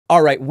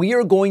All right, we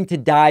are going to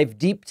dive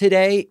deep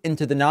today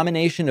into the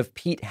nomination of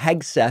Pete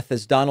Hegseth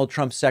as Donald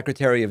Trump's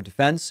Secretary of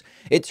Defense.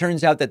 It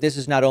turns out that this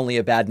is not only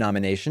a bad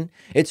nomination,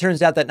 it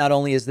turns out that not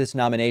only is this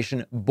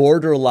nomination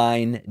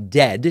borderline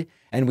dead,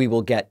 and we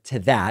will get to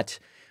that,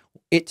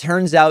 it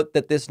turns out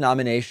that this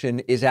nomination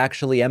is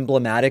actually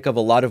emblematic of a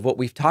lot of what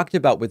we've talked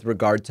about with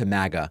regard to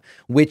MAGA,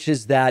 which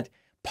is that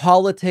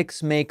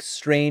politics makes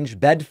strange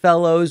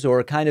bedfellows,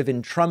 or kind of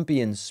in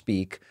Trumpian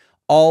speak,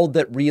 all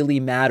that really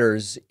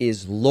matters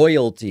is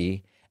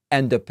loyalty,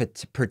 and a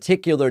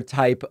particular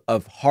type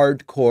of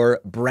hardcore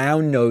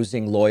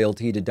brown-nosing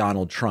loyalty to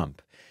Donald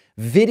Trump.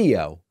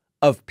 Video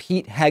of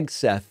Pete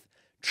Hegseth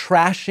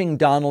trashing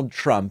Donald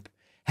Trump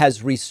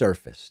has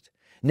resurfaced.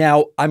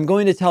 Now, I'm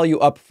going to tell you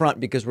up front,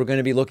 because we're going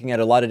to be looking at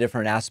a lot of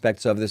different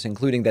aspects of this,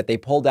 including that they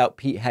pulled out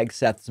Pete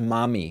Hegseth's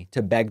mommy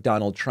to beg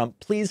Donald Trump,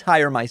 please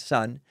hire my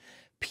son.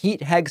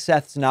 Pete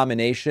Hegseth's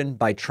nomination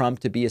by Trump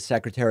to be a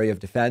Secretary of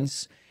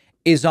Defense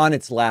is on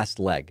its last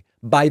leg.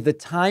 By the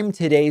time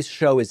today's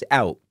show is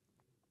out,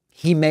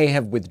 he may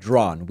have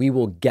withdrawn. We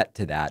will get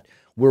to that.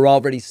 We're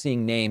already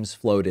seeing names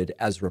floated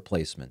as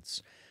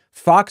replacements.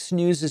 Fox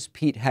News'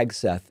 Pete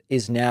Hegseth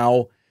is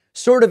now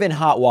sort of in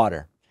hot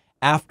water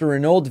after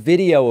an old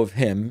video of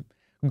him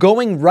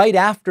going right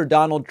after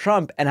Donald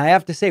Trump, and I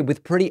have to say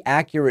with pretty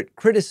accurate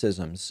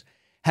criticisms,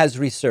 has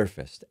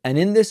resurfaced. And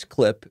in this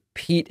clip,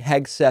 Pete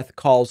Hegseth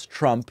calls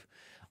Trump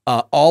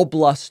all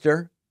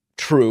bluster,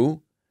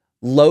 true,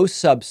 low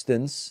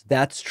substance,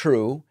 that's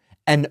true,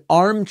 an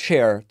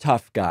armchair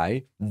tough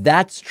guy,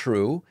 that's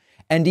true,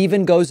 and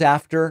even goes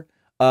after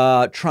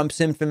Trump's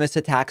infamous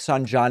attacks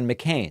on John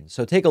McCain.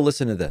 So take a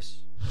listen to this.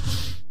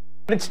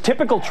 It's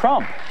typical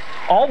Trump.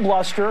 All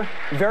bluster,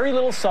 very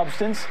little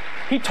substance.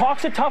 He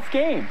talks a tough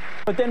game,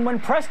 but then when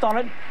pressed on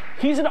it,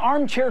 he's an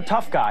armchair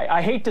tough guy.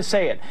 I hate to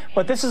say it,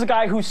 but this is a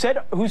guy who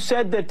said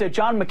that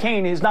John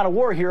McCain is not a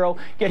war hero,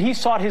 yet he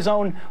sought his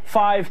own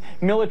 5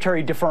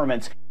 military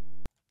deferments.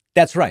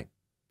 That's right.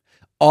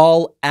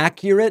 All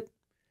accurate,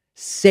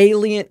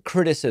 salient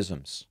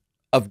criticisms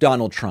of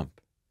Donald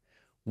Trump.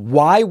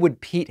 Why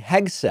would Pete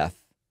Hegseth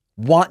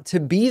want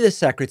to be the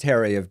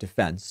Secretary of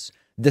Defense,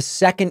 the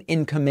second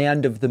in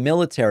command of the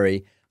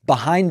military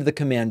behind the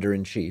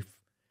Commander-in-Chief,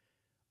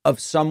 of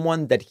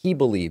someone that he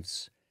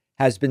believes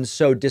has been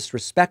so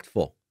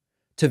disrespectful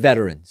to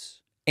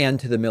veterans and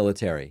to the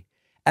military,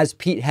 as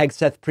Pete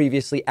Hegseth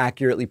previously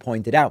accurately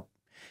pointed out?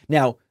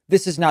 Now,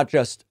 this is not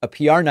just a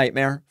PR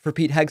nightmare for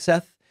Pete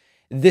Hegseth.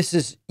 This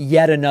is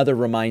yet another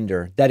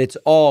reminder that it's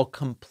all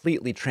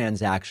completely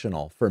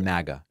transactional for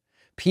MAGA.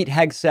 Pete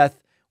Hegseth,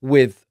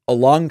 with a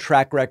long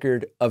track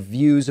record of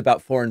views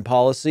about foreign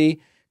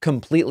policy,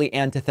 completely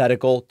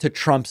antithetical to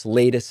Trump's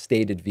latest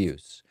stated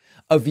views.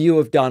 A view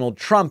of Donald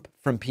Trump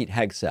from Pete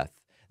Hegseth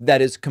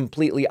that is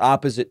completely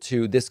opposite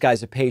to this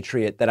guy's a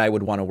patriot that I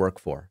would want to work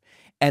for.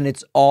 And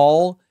it's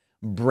all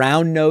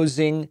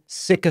brown-nosing,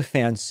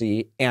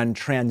 sycophancy, and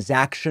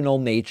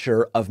transactional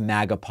nature of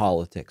MAGA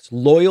politics.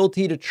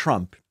 Loyalty to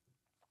Trump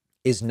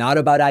is not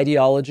about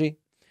ideology.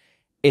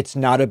 It's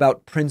not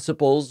about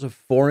principles of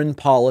foreign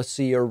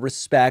policy or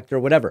respect or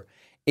whatever.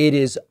 It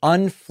is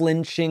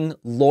unflinching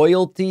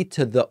loyalty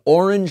to the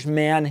orange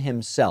man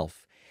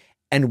himself.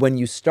 And when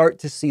you start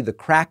to see the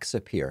cracks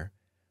appear,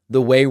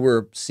 the way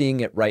we're seeing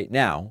it right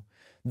now,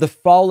 the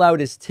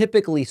fallout is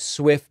typically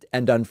swift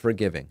and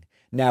unforgiving.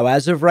 Now,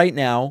 as of right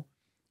now,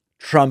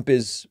 Trump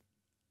is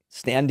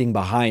standing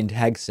behind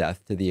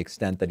Hegseth to the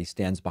extent that he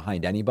stands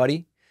behind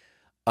anybody.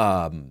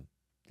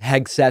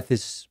 Hegseth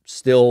is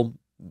still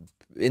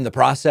in the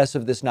process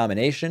of this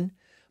nomination,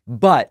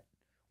 but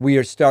we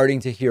are starting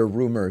to hear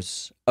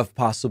rumors of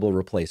possible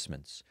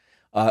replacements.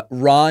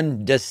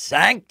 Ron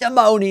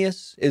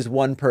DeSanctimonious is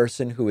one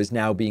person who is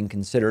now being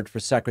considered for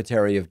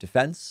Secretary of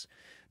Defense.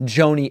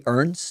 Joni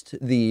Ernst,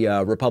 the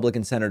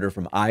Republican senator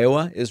from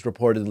Iowa, is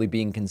reportedly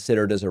being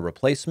considered as a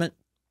replacement.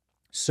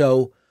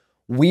 So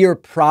we are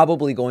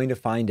probably going to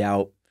find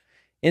out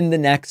in the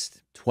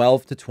next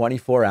 12 to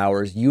 24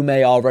 hours. You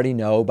may already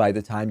know by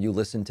the time you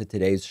listen to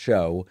today's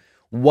show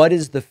what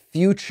is the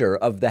future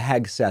of the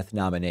Hegseth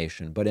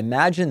nomination. But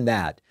imagine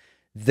that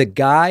the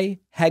guy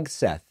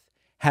Hegseth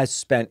has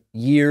spent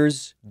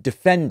years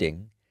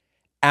defending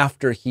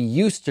after he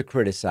used to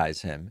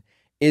criticize him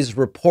is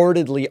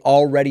reportedly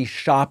already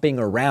shopping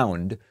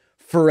around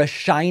for a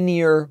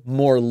shinier,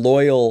 more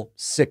loyal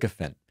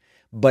sycophant.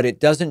 But it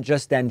doesn't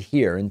just end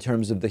here in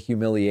terms of the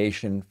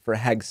humiliation for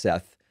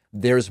Hegseth.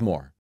 There's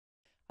more.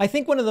 I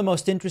think one of the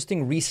most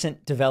interesting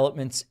recent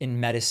developments in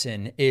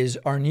medicine is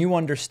our new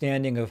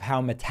understanding of how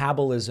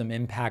metabolism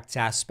impacts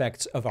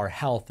aspects of our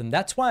health. And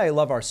that's why I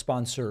love our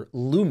sponsor,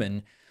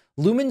 Lumen.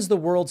 Lumen's the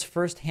world's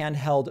first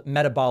handheld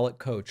metabolic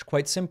coach.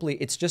 Quite simply,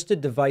 it's just a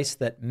device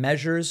that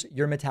measures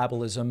your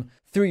metabolism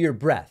through your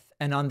breath.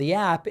 And on the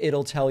app,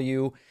 it'll tell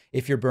you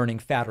if you're burning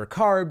fat or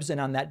carbs.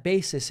 And on that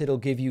basis, it'll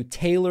give you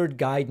tailored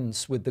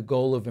guidance with the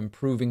goal of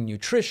improving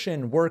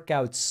nutrition,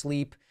 workouts,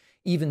 sleep,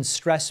 even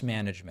stress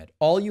management.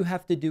 All you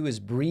have to do is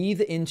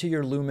breathe into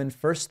your Lumen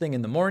first thing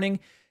in the morning.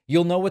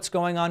 You'll know what's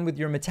going on with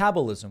your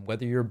metabolism,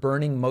 whether you're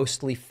burning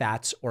mostly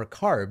fats or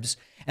carbs.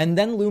 And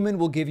then Lumen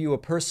will give you a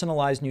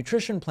personalized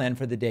nutrition plan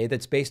for the day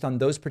that's based on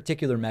those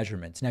particular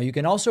measurements. Now, you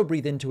can also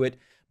breathe into it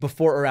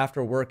before or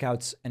after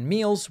workouts and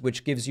meals,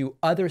 which gives you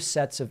other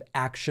sets of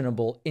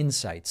actionable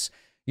insights.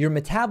 Your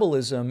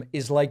metabolism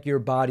is like your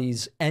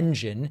body's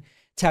engine.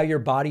 It's how your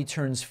body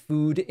turns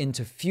food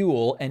into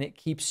fuel, and it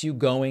keeps you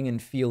going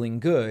and feeling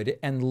good.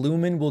 And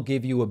Lumen will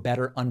give you a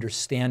better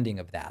understanding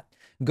of that.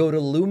 Go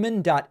to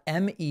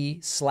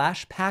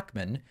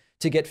lumen.me/Pacman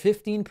to get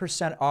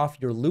 15% off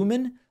your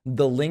Lumen.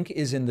 The link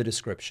is in the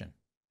description.